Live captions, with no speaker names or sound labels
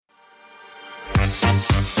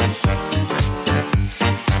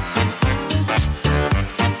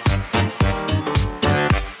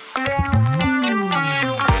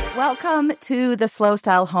Welcome to the Slow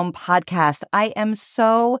Style Home Podcast. I am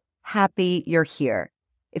so happy you're here.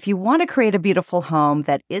 If you want to create a beautiful home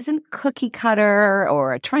that isn't cookie cutter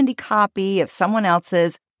or a trendy copy of someone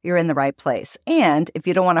else's, you're in the right place. And if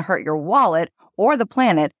you don't want to hurt your wallet or the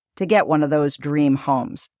planet to get one of those dream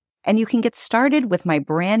homes. And you can get started with my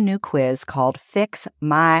brand new quiz called Fix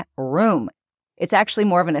My Room. It's actually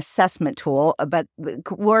more of an assessment tool, but the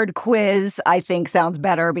word quiz, I think, sounds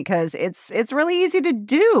better because it's really easy to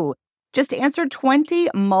do. Just answer 20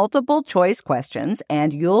 multiple choice questions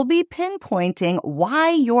and you'll be pinpointing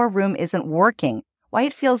why your room isn't working, why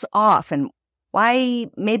it feels off, and why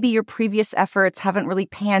maybe your previous efforts haven't really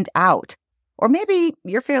panned out. Or maybe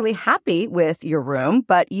you're fairly happy with your room,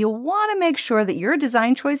 but you want to make sure that your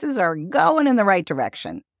design choices are going in the right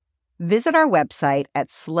direction. Visit our website at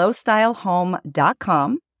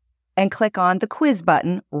slowstylehome.com and click on the quiz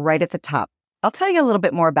button right at the top. I'll tell you a little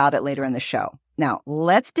bit more about it later in the show. Now,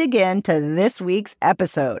 let's dig into this week's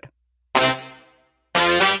episode.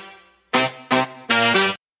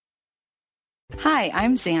 Hi,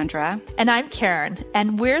 I'm Xandra. And I'm Karen,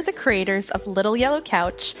 and we're the creators of Little Yellow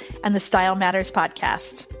Couch and the Style Matters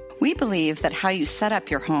podcast. We believe that how you set up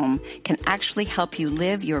your home can actually help you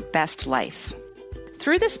live your best life.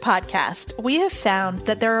 Through this podcast, we have found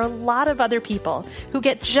that there are a lot of other people who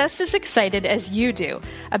get just as excited as you do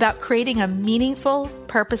about creating a meaningful,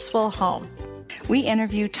 purposeful home. We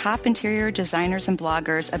interview top interior designers and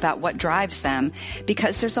bloggers about what drives them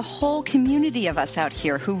because there's a whole community of us out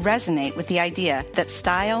here who resonate with the idea that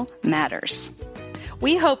style matters.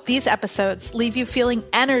 We hope these episodes leave you feeling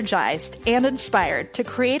energized and inspired to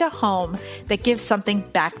create a home that gives something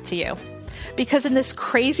back to you. Because in this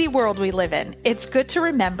crazy world we live in, it's good to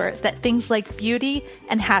remember that things like beauty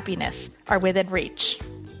and happiness are within reach.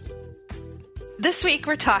 This week,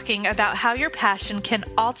 we're talking about how your passion can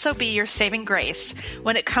also be your saving grace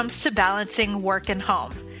when it comes to balancing work and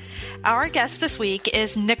home. Our guest this week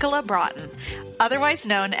is Nicola Broughton, otherwise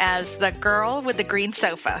known as the girl with the green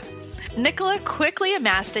sofa. Nicola quickly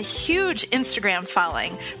amassed a huge Instagram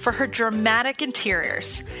following for her dramatic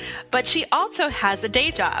interiors, but she also has a day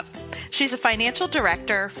job. She's a financial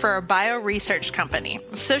director for a bioresearch company,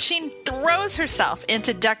 so she throws herself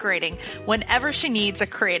into decorating whenever she needs a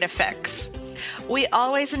creative fix. We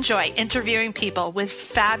always enjoy interviewing people with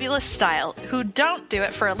fabulous style who don't do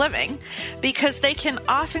it for a living because they can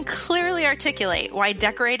often clearly articulate why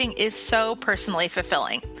decorating is so personally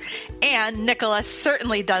fulfilling. And Nicola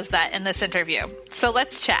certainly does that in this interview. So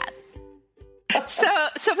let's chat.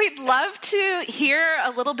 So we'd love to hear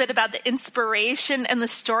a little bit about the inspiration and the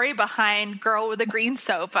story behind Girl with a Green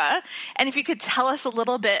Sofa. And if you could tell us a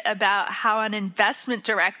little bit about how an investment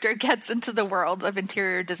director gets into the world of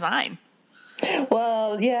interior design.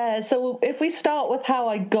 Well, yeah, so if we start with how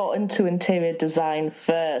I got into interior design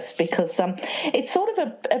first, because it's sort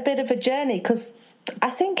of a bit of a journey, because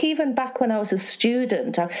I think even back when I was a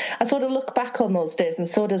student, I sort of look back on those days, and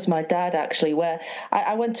so does my dad, actually, where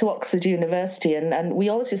I went to Oxford University, and we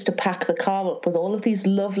always used to pack the car up with all of these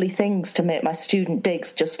lovely things to make my student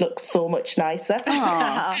digs just look so much nicer.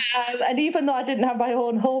 And even though I didn't have my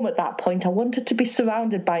own home at that point, I wanted to be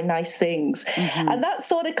surrounded by nice things. Mm-hmm. And that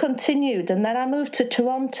sort of continued. And then I moved to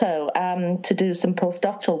Toronto to do some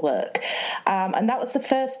postdoctoral work. And that was the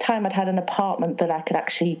first time I'd had an apartment that I could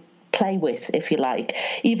actually play with, if you like,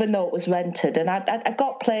 even though it was rented. And I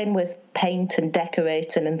got playing with paint and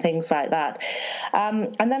decorating and things like that.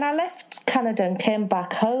 And then I left Canada and came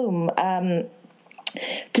back home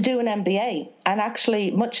to do an MBA. And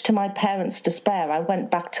actually, much to my parents' despair, I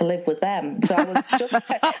went back to live with them. So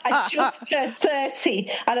I just turned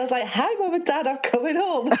 30, and I was like, "Hi, Mum and Dad, I'm coming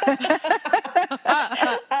home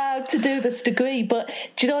to do this degree." But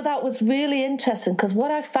do you know, that was really interesting, because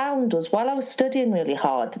what I found was, while I was studying really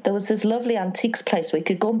hard, there was this lovely antiques place where you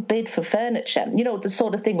could go and bid for furniture. You know, the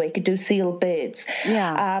sort of thing where you could do sealed bids.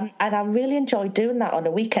 Yeah. And I really enjoyed doing that on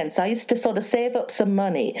a weekend. So I used to sort of save up some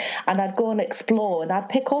money, and I'd go and explore, and I'd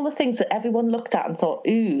pick all the things that everyone looked at and thought,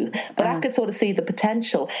 ooh, but I could sort of see the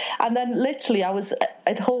potential. And then literally I was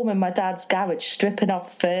at home in my dad's garage stripping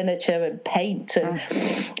off furniture and paint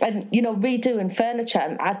and you know, redoing furniture.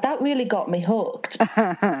 And that really got me hooked.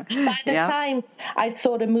 By the time I'd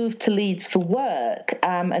sort of moved to Leeds for work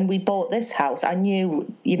and we bought this house, I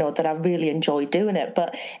knew, you know, that I really enjoyed doing it.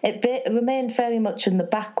 But it remained very much in the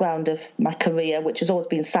background of my career, which has always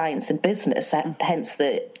been science and business, hence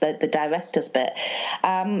the director's bit.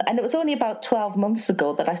 And it was only about 12 months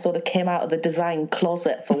ago that I sort of came out of the design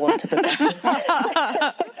closet, for want of a better word.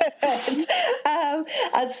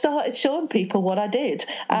 and started showing people what I did.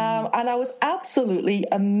 And I was absolutely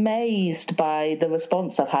amazed by the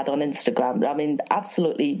response I've had on Instagram. I mean,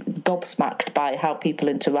 absolutely gobsmacked by how people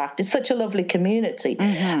interact. It's such a lovely community.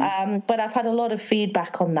 But I've had a lot of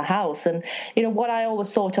feedback on the house. And, you know, what I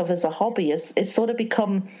always thought of as a hobby is it's sort of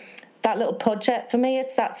become that little project for me.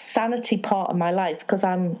 It's that sanity part of my life, because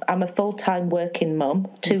I'm a full-time working mum,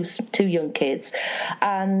 two young kids,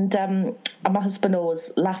 and my husband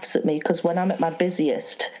always laughs at me because when I'm at my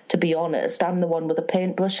busiest, to be honest, I'm the one with a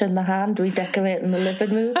paintbrush in the hand redecorating the living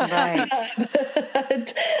room. Right.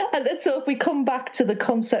 and so if we come back to the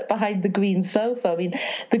concept behind the green sofa, I mean,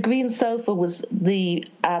 the green sofa was the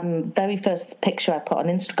very first picture I put on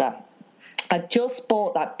Instagram. I just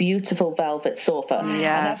bought that beautiful velvet sofa. Yes.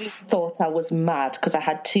 And everyone thought I was mad because I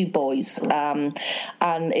had two boys, and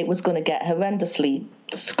it was going to get horrendously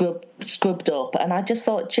scrubbed up. And I just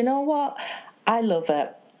thought, do you know what? I love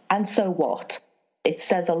it. And so what? It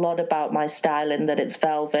says a lot about my style in that it's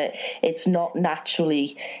velvet. It's not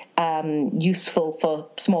naturally useful for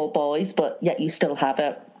small boys, but yet you still have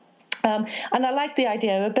it. And I like the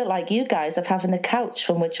idea, a bit like you guys, of having a couch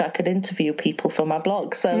from which I could interview people for my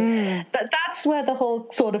blog. So that's where the whole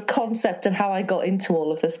sort of concept and how I got into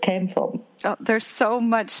all of this came from. Oh, there's so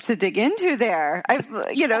much to dig into there.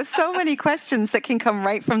 So many questions that can come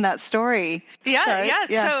right from that story. Yeah.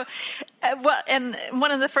 So, and one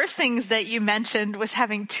of the first things that you mentioned was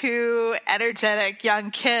having two energetic young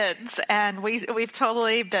kids, and we've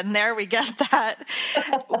totally been there. We get that.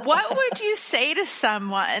 What would you say to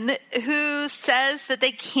someone who says that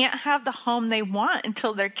they can't have the home they want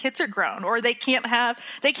until their kids are grown, or they can't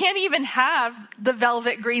even have the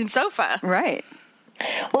velvet green sofa? Right.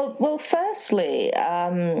 Well, firstly,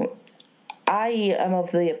 I am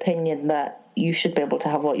of the opinion that you should be able to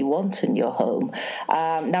have what you want in your home.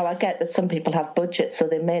 Now, I get that some people have budgets, so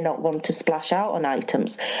they may not want to splash out on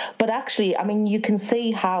items. But actually, I mean, you can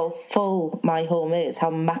see how full my home is, how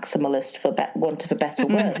maximalist, for want of a better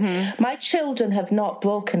word. My children have not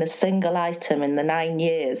broken a single item in the 9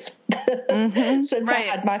 years since I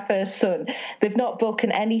had my first son. They've not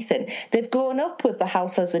broken anything. They've grown up with the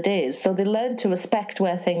house as it is, so they learn to respect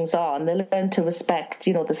where things are, and they learn to respect,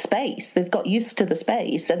 the space. They've got used to the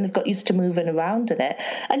space, and they've got used to moving around in it.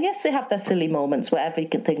 And yes, they have their silly moments where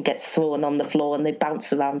everything gets thrown on the floor and they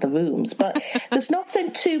bounce around the rooms, but there's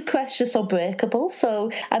nothing too precious or breakable.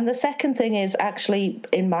 So, and the second thing is, actually,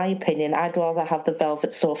 in my opinion, I'd rather have the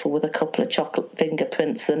velvet sofa with a couple of chocolate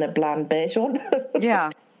fingerprints than a bland beige one.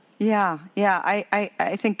 Yeah.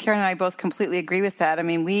 I think Karen and I both completely agree with that. I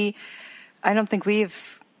mean, I don't think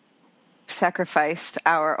we've sacrificed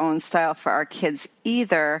our own style for our kids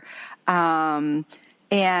either.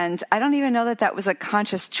 And I don't even know that was a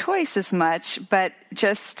conscious choice as much, but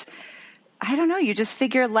just, I don't know, you just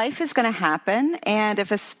figure life is going to happen. And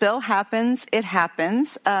if a spill happens, it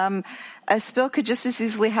happens. A spill could just as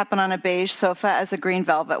easily happen on a beige sofa as a green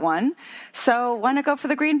velvet one. So why not go for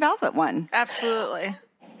the green velvet one? Absolutely.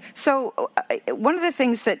 So one of the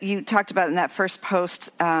things that you talked about in that first post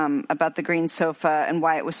about the green sofa and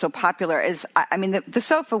why it was so popular is, I mean, the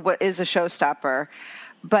sofa is a showstopper,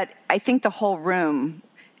 but I think the whole room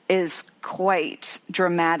is quite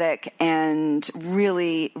dramatic and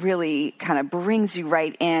really, really kind of brings you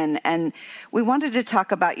right in. And we wanted to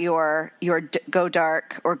talk about your go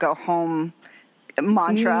dark or go home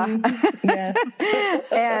mantra. Yeah.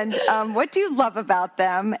 And what do you love about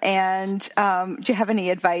them? And do you have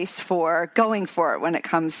any advice for going for it when it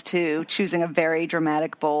comes to choosing a very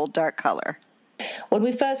dramatic, bold, dark color? When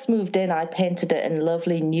we first moved in, I painted it in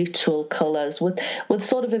lovely neutral colours with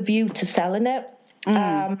sort of a view to selling it.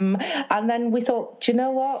 And then we thought, do you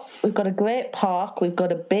know what? We've got a great park. We've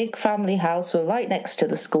got a big family house. We're right next to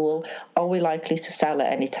the school. Are we likely to sell it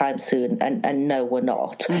anytime soon? And no, we're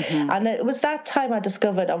not. And it was that time I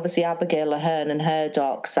discovered, obviously, Abigail Ahern and her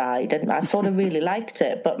dark side. And I sort of really liked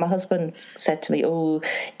it. But my husband said to me, oh,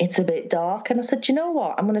 it's a bit dark. And I said, do you know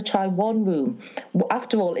what? I'm going to try one room.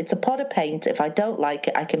 After all, it's a pot of paint. If I don't like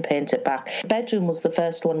it, I can paint it back. The bedroom was the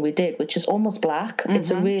first one we did, which is almost black.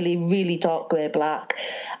 It's a really, really dark grey black.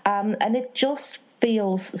 And it just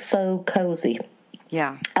feels so cozy.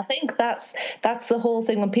 Yeah. I think that's the whole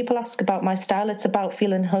thing. When people ask about my style, it's about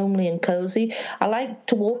feeling homely and cozy. I like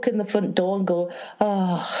to walk in the front door and go,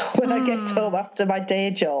 oh, when I get home after my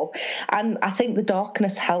day job. And I think the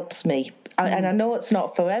darkness helps me. And I know it's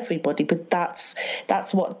not for everybody, but that's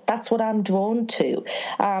what I'm drawn to.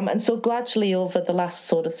 And so gradually over the last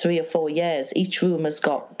sort of 3 or 4 years, each room has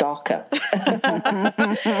got darker.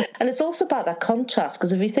 And it's also about that contrast,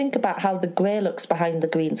 because if you think about how the grey looks behind the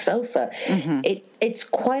green sofa, it's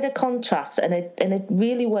quite a contrast, and it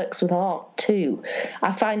really works with art too.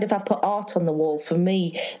 I find if I put art on the wall, for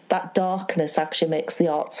me, that darkness actually makes the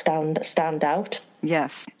art stand out.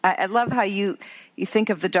 Yes. I love how you think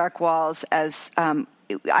of the dark walls as,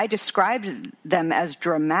 I described them as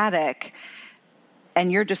dramatic,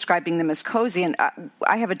 and you're describing them as cozy. And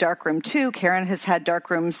I have a dark room too. Karen has had dark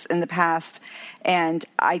rooms in the past, and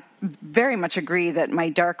I very much agree that my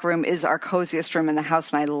dark room is our coziest room in the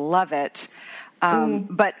house, and I love it.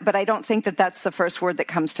 But I don't think that that's the first word that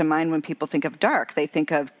comes to mind when people think of dark. They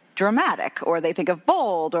think of dramatic, or they think of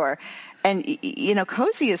bold, and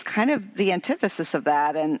cozy is kind of the antithesis of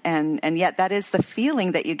that, and yet that is the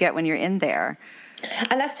feeling that you get when you're in there.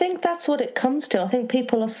 And I think that's what it comes to. I think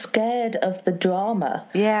people are scared of the drama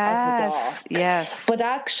of the dark. Yes. But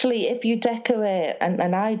actually, if you decorate,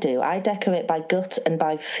 and I decorate by gut and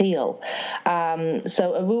by feel.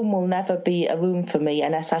 So a room will never be a room for me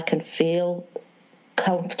unless I can feel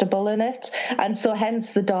comfortable in it, and so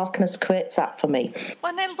hence the darkness creates that for me.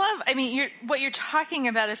 Well, and what you're talking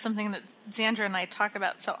about is something that Xandra and I talk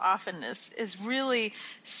about so often, is really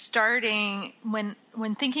starting when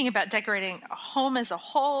thinking about decorating a home as a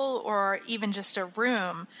whole, or even just a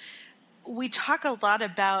room. We talk a lot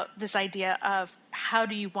about this idea of how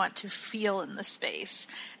do you want to feel in the space.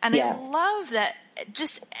 And I love that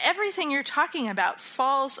just everything you're talking about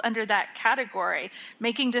falls under that category,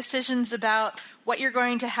 making decisions about what you're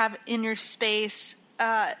going to have in your space,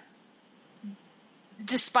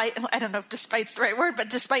 despite, I don't know if despite's the right word,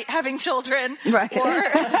 but despite having children. Right. Or,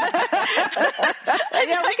 yeah,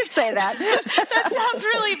 we could say that. That sounds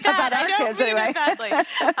really bad. About our kids, mean anyway. it badly.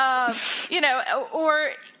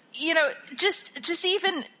 Just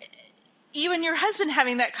even you and your husband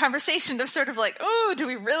having that conversation of sort of like, oh, do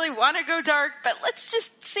we really want to go dark? But let's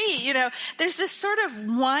just see, there's this sort of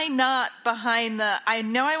why not behind I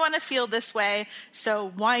know I want to feel this way,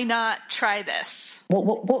 so why not try this?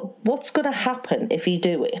 What's going to happen if you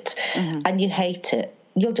do it and you hate it?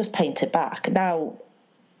 You'll just paint it back. Now,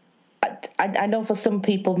 I know for some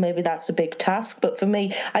people maybe that's a big task, but for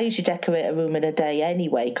me, I usually decorate a room in a day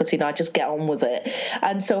anyway, because I just get on with it.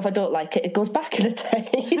 And so if I don't like it, it goes back in a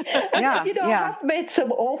day. I have made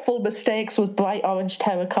some awful mistakes with bright orange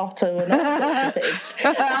terracotta and all sorts of things.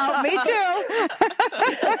 Oh, me too.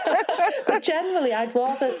 But generally, I'd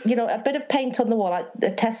rather a bit of paint on the wall,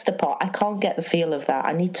 a tester pot. I can't get the feel of that.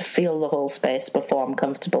 I need to feel the whole space before I'm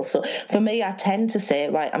comfortable. So for me, I tend to say,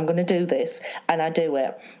 right, I'm going to do this, and I do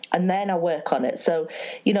it. And then I work on it. So,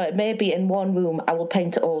 it may be in one room, I will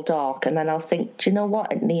paint it all dark, and then I'll think, do you know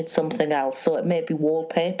what? It needs something else. So it may be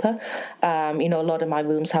wallpaper. A lot of my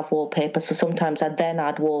rooms have wallpaper, so sometimes I then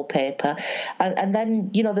add wallpaper. And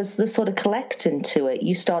then, there's this sort of collecting to it.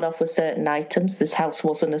 You start off with certain items. This house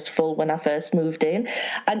wasn't as full when I first moved in.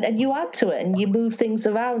 And you add to it, and you move things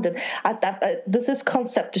around. And there's this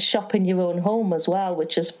concept of shopping your own home as well,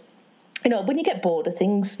 which is, when you get bored of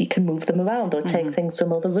things, you can move them around or take things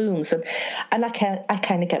from other rooms, and I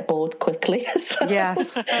kind of get bored quickly. So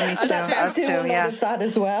yes, me too. I do a lot of that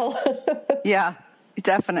as well. Yeah,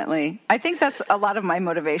 definitely. I think that's a lot of my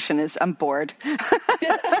motivation is I'm bored.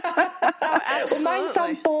 Absolutely. Well, mine's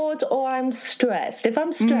I'm bored or I'm stressed. If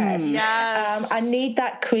I'm stressed, I need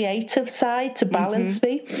that creative side to balance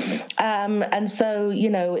me. And so,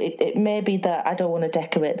 it may be that I don't want to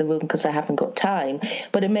decorate the room because I haven't got time,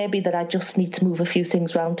 but it may be that I just need to move a few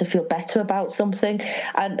things around to feel better about something.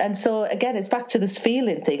 And so, again, it's back to this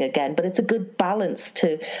feeling thing again, but it's a good balance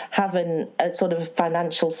to having a sort of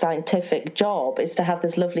financial scientific job, is to have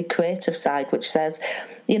this lovely creative side which says,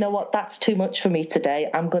 you know what, that's too much for me today.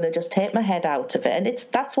 I'm going to just take my head out of it. And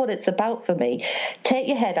that's what it's about for me. Take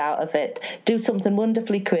your head out of it, do something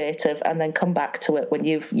wonderfully creative, and then come back to it when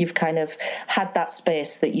you've kind of had that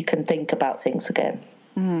space that you can think about things again.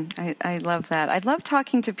 I love that. I love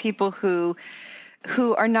talking to people who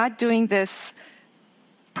are not doing this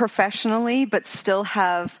professionally, but still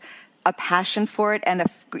have a passion for it, and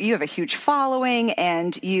you have a huge following,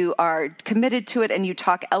 and you are committed to it, and you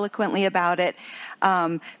talk eloquently about it,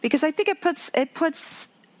 because I think it puts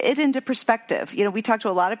it into perspective. We talk to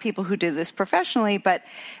a lot of people who do this professionally, but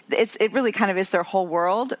it really kind of is their whole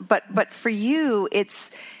world. But for you,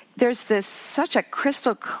 there's such a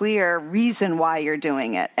crystal clear reason why you're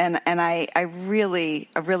doing it, and I really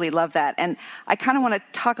love that. And I kind of want to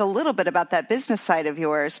talk a little bit about that business side of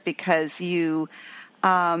yours, because you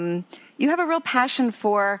have a real passion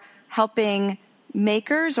for helping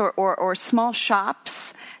makers or small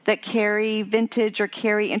shops that carry vintage or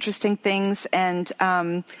carry interesting things and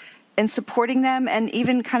supporting them and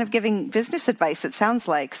even kind of giving business advice, it sounds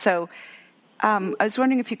like. So I was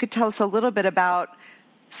wondering if you could tell us a little bit about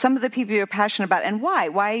some of the people you're passionate about and why.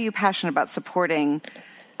 Why are you passionate about supporting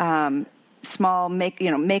small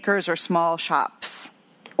makers or small shops?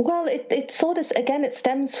 Well, it sort of, again, it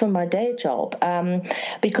stems from my day job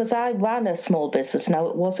because I ran a small business. Now,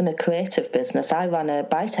 it wasn't a creative business. I ran a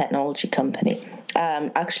biotechnology company,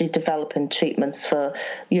 actually developing treatments for,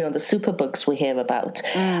 the superbugs we hear about.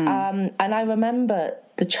 And I remember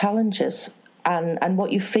the challenges and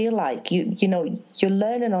what you feel like. You're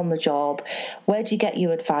learning on the job. Where do you get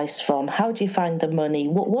your advice from? How do you find the money?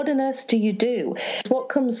 What on earth do you do? What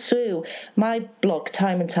comes through my blog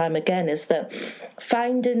time and time again is that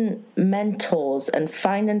finding mentors and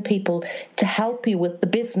finding people to help you with the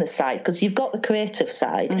business side, because you've got the creative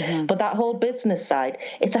side, but that whole business side,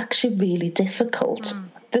 it's actually really difficult.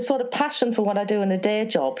 The sort of passion for what I do in a day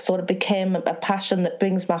job sort of became a passion that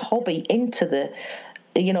brings my hobby into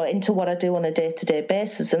what I do on a day-to-day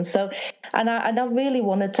basis. And so, and I really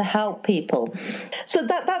wanted to help people. So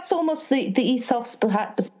that's almost the ethos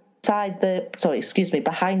behind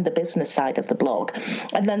the business side of the blog.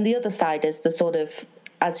 And then the other side is the sort of,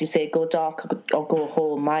 as you say, go dark or go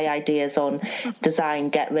home. My ideas on design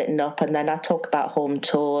get written up, and then I talk about home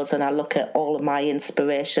tours and I look at all of my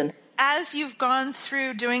inspiration. As you've gone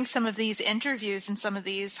through doing some of these interviews and some of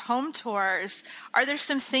these home tours, are there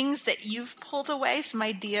some things that you've pulled away, some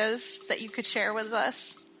ideas that you could share with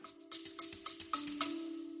us?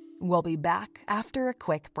 We'll be back after a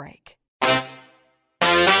quick break.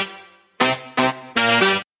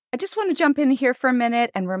 I just want to jump in here for a minute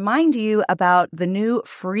and remind you about the new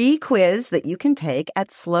free quiz that you can take at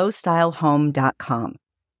slowstylehome.com.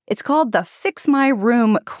 It's called the Fix My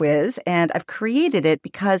Room quiz, and I've created it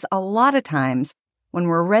because a lot of times when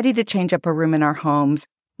we're ready to change up a room in our homes,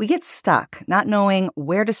 we get stuck not knowing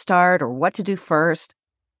where to start or what to do first.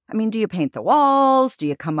 I mean, do you paint the walls? Do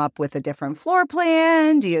you come up with a different floor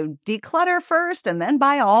plan? Do you declutter first and then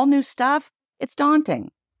buy all new stuff? It's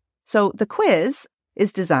daunting. So the quiz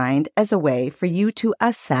is designed as a way for you to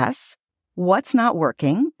assess what's not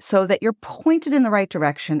working so that you're pointed in the right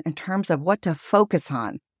direction in terms of what to focus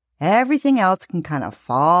on. Everything else can kind of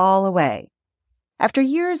fall away. After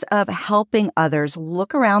years of helping others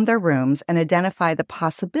look around their rooms and identify the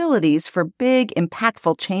possibilities for big,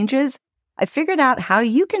 impactful changes, I figured out how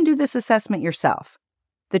you can do this assessment yourself.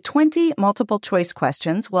 The 20 multiple choice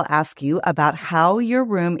questions will ask you about how your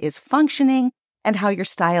room is functioning and how your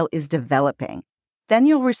style is developing. Then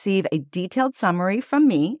you'll receive a detailed summary from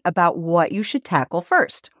me about what you should tackle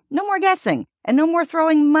first. No more guessing and no more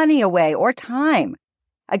throwing money away or time.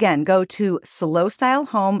 Again, go to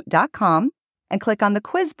slowstylehome.com and click on the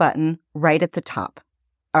quiz button right at the top.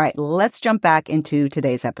 All right, let's jump back into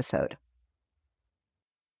today's episode.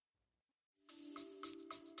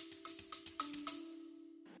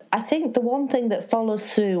 I think the one thing that follows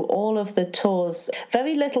through all of the tours,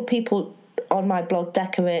 very little people on my blog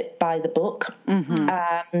decorate by the book.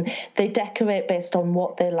 They decorate based on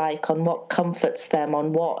what they like, on what comforts them,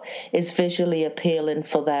 on what is visually appealing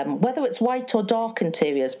for them, whether it's white or dark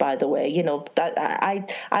interiors, by the way.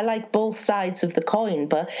 I like both sides of the coin,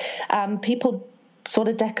 but people sort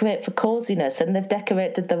of decorate for coziness, and they've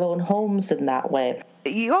decorated their own homes in that way.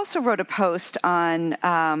 You also wrote a post on,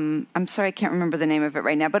 I'm sorry, I can't remember the name of it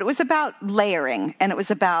right now, but it was about layering, and it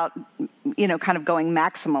was about, kind of going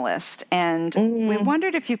maximalist. And we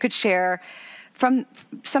wondered if you could share from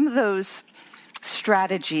some of those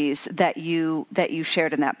strategies that you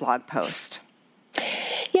shared in that blog post.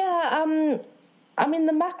 Yeah, I mean,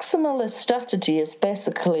 the maximalist strategy is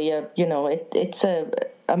basically it's a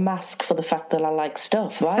mask for the fact that I like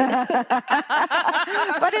stuff, right?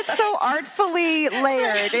 But it's so artfully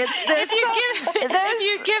layered. If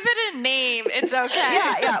you give it a name, it's okay.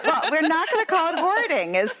 Yeah. Well, we're not going to call it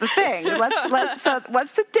hoarding is the thing. So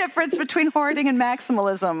what's the difference between hoarding and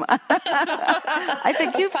maximalism? I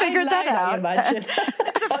think you figured that out.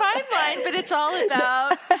 It's a fine line, but it's all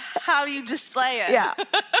about how you display it. Yeah.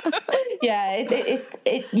 Yeah,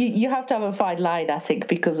 you have to have a fine line, I think,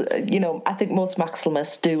 because, I think most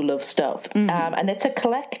maximalists do love stuff. And it's a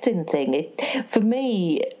collecting thing. For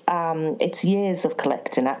me, it's years of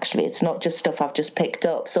collecting, actually. It's not just stuff I've just picked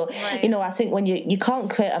up. So, right. I think when you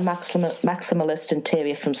can't create a maximalist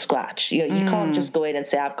interior from scratch. You can't just go in and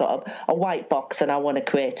say, I've got a white box and I want to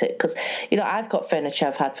create it. Because, I've got furniture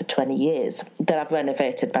I've had for 20 years that I've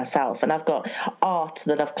renovated myself. And I've got art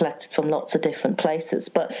that I've collected from lots of different places.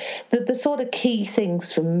 But the sort of key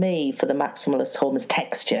things for me for the maximalist home is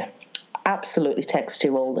texture. absolutely text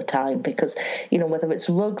you all the time because, whether it's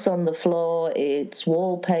rugs on the floor, it's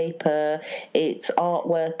wallpaper, it's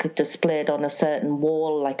artwork displayed on a certain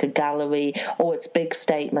wall like a gallery, or it's big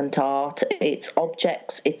statement art, it's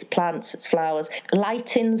objects, it's plants, it's flowers.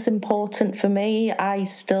 Lighting's important for me. I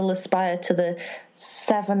still aspire to the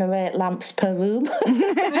 7 or 8 lamps per room.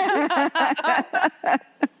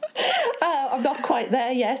 I'm not quite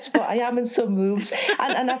there yet, but I am in some rooms.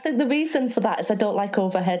 And I think the reason for that is I don't like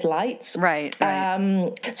overhead lights. Right.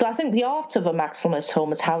 So I think the art of a maximalist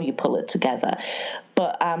home is how you pull it together.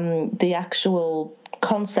 But the actual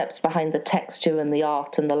concepts behind the texture and the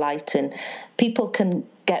art and the lighting, people can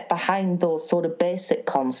get behind those sort of basic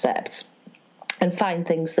concepts and find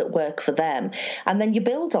things that work for them. And then you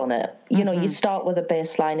build on it. You start with a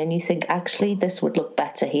baseline and you think, actually, this would look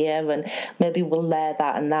better here, and maybe we'll layer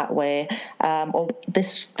that in that way. Or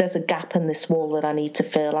there's a gap in this wall that I need to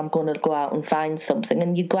fill. I'm going to go out and find something.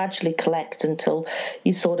 And you gradually collect until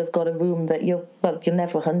you sort of got a room that you're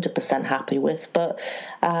never 100% happy with, but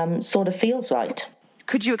sort of feels right.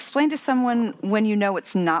 Could you explain to someone when you know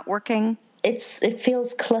it's not working? It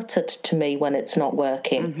feels cluttered to me when it's not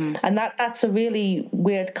working. And that's a really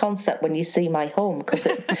weird concept when you see my home, because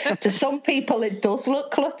to some people it does look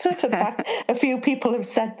cluttered. In fact, a few people have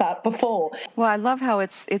said that before. Well, I love how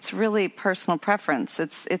it's really personal preference.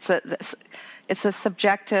 It's a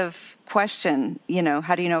subjective question.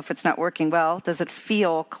 How do you know if it's not working well? Does it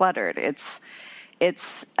feel cluttered?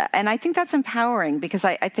 And I think that's empowering, because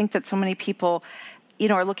I think that so many people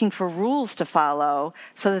are looking for rules to follow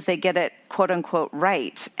so that they get it, quote unquote,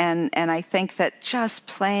 right. And I think that just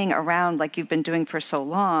playing around like you've been doing for so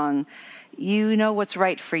long, what's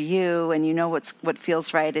right for you, and what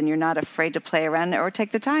feels right, and you're not afraid to play around or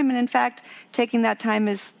take the time. And in fact, taking that time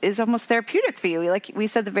is almost therapeutic for you. Like we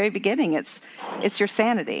said at the very beginning, it's your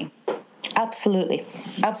sanity. Absolutely.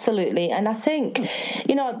 And I think,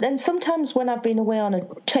 and sometimes when I've been away on a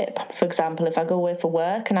trip, for example, if I go away for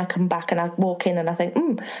work and I come back and I walk in and I think,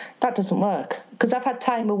 that doesn't work, because I've had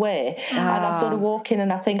time away and I sort of walk in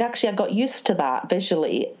and I think, actually, I got used to that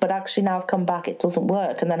visually, but actually now I've come back, it doesn't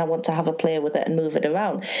work. And then I want to have a play with it and move it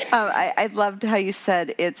around. I loved how you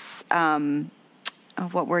said it's,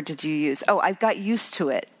 what word did you use? I've got used to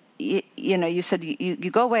it. You said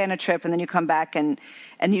you go away on a trip and then you come back and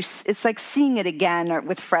it's like seeing it again or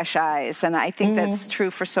with fresh eyes. And I think that's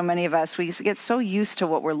true for so many of us. We get so used to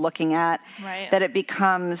what we're looking at that it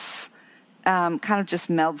becomes kind of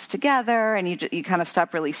just melds together, and you kind of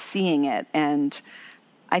stop really seeing it. And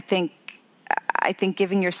I think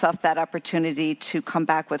giving yourself that opportunity to come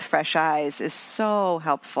back with fresh eyes is so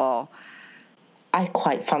helpful. I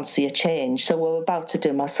quite fancy a change. So we're about to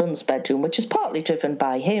do my son's bedroom, which is partly driven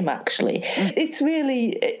by him, actually. It's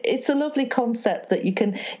a lovely concept that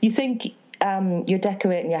you think you're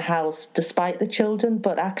decorating your house despite the children,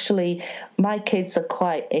 but actually my kids are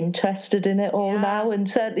quite interested in it all now, and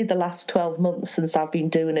certainly the last 12 months since I've been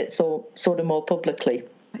doing it so sort of more publicly.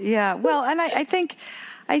 Yeah, well, and I think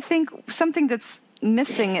something that's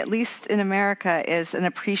missing, at least in America, is an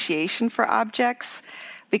appreciation for objects,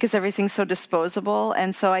 because everything's so disposable.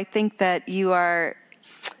 And so I think that you are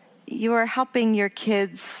helping your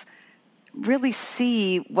kids really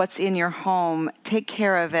see what's in your home, take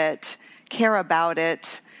care of it, care about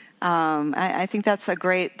it. I think that's a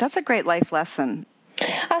great life lesson.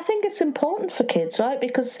 I think it's important for kids, right?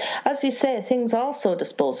 Because, as you say, things are so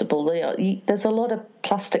disposable. There's a lot of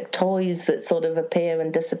plastic toys that sort of appear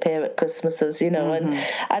and disappear at Christmases, and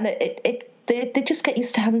they just get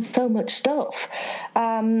used to having so much stuff.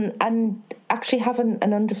 And actually having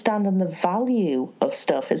an understanding the value of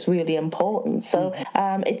stuff is really important. So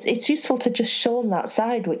it's useful to just show them that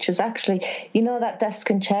side, which is actually, that desk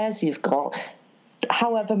and chairs you've got,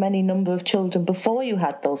 however many number of children before you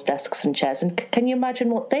had those desks and chairs, and can you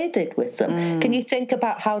imagine what they did with them? Can you think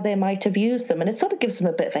about how they might have used them? And it sort of gives them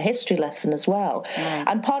a bit of a history lesson as well.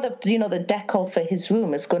 And part of the decor for his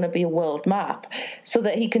room is going to be a world map, so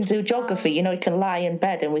that he can do geography. He can lie in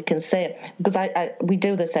bed and we can say, because we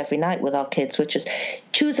do this every night with our kids, which is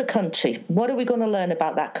choose a country. What are we going to learn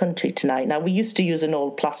about that country tonight? Now, we used to use an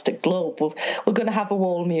old plastic globe. We're going to have a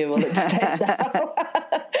wall mural instead now.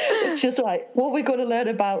 It's just like, what are we going to learn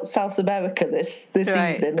about South America this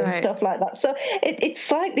evening and stuff like that. So it's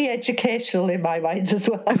slightly educational in my mind as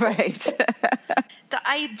well. Right. The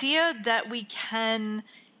idea that we can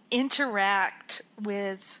interact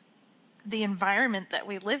with the environment that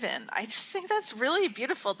we live in, I just think that's really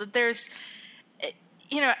beautiful, that there's,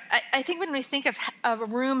 I think when we think of a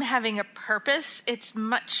room having a purpose, it's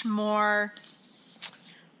much more,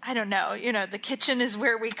 I don't know, the kitchen is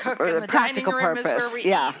where we cook, or and the dining room purpose. is where we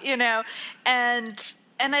eat, and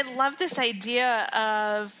And I love this idea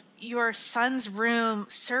of your son's room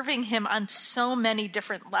serving him on so many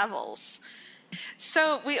different levels.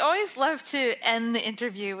 So we always love to end the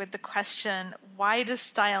interview with the question, why does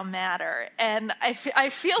style matter? And I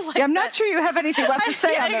feel like... Yeah, I'm not sure you have anything left to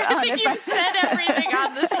say on it. I think you've said everything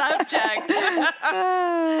on the subject.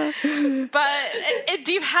 But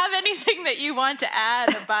do you have anything that you want to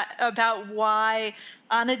add about why,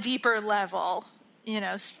 on a deeper level,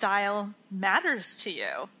 style matters to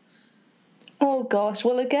you? Oh gosh,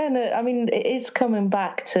 well again, I mean, it is coming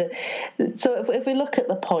back to, so if we look at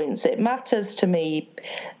the points, it matters to me,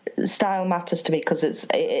 style matters to me because it's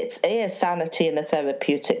a sanity and a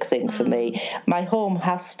therapeutic thing for me. My home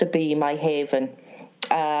has to be my haven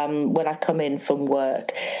when I come in from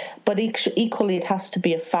work, but equally it has to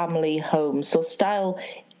be a family home, so style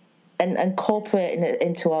and incorporating it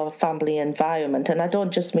into our family environment. And I don't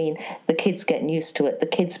just mean the kids getting used to it, the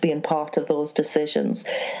kids being part of those decisions.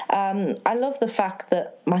 I love the fact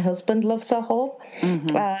that my husband loves our home.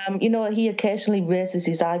 Mm-hmm. He occasionally raises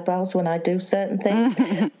his eyebrows when I do certain things.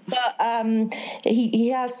 But he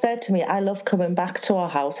has said to me, I love coming back to our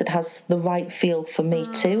house. It has the right feel for me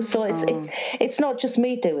too. So it's not just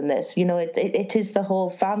me doing this. It is the whole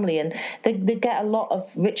family. And they get a lot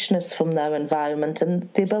of richness from their environment and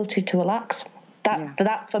the ability to relax.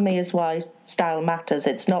 That for me is why style matters.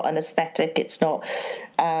 It's not an aesthetic. It's not,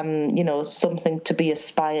 something to be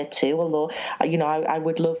aspired to. Although, I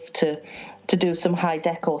would love to do some high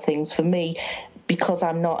decor things. For me, because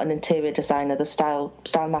I'm not an interior designer, the style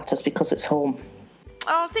matters because it's home.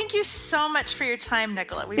 Oh, thank you so much for your time,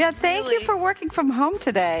 Nicola. Thank you for working from home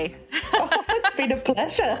today. Oh, it's been a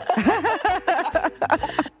pleasure.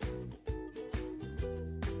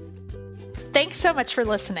 Thanks so much for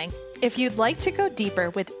listening. If you'd like to go deeper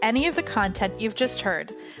with any of the content you've just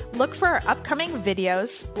heard, look for our upcoming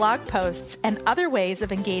videos, blog posts, and other ways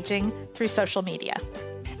of engaging through social media.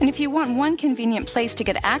 And if you want one convenient place to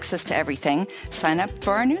get access to everything, sign up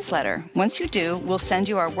for our newsletter. Once you do, we'll send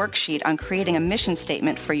you our worksheet on creating a mission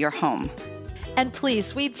statement for your home. And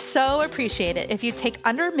please, we'd so appreciate it if you take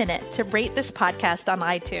under a minute to rate this podcast on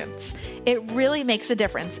iTunes. It really makes a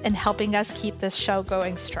difference in helping us keep this show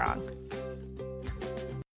going strong.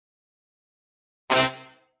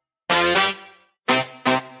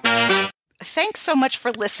 Thanks so much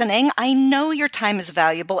for listening. I know your time is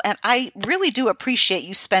valuable, and I really do appreciate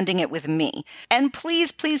you spending it with me. And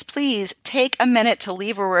please, please, please take a minute to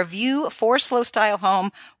leave a review for Slow Style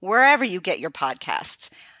Home wherever you get your podcasts.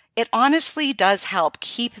 It honestly does help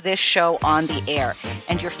keep this show on the air,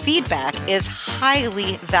 and your feedback is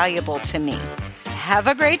highly valuable to me. Have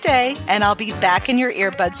a great day, and I'll be back in your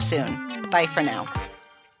earbuds soon. Bye for now.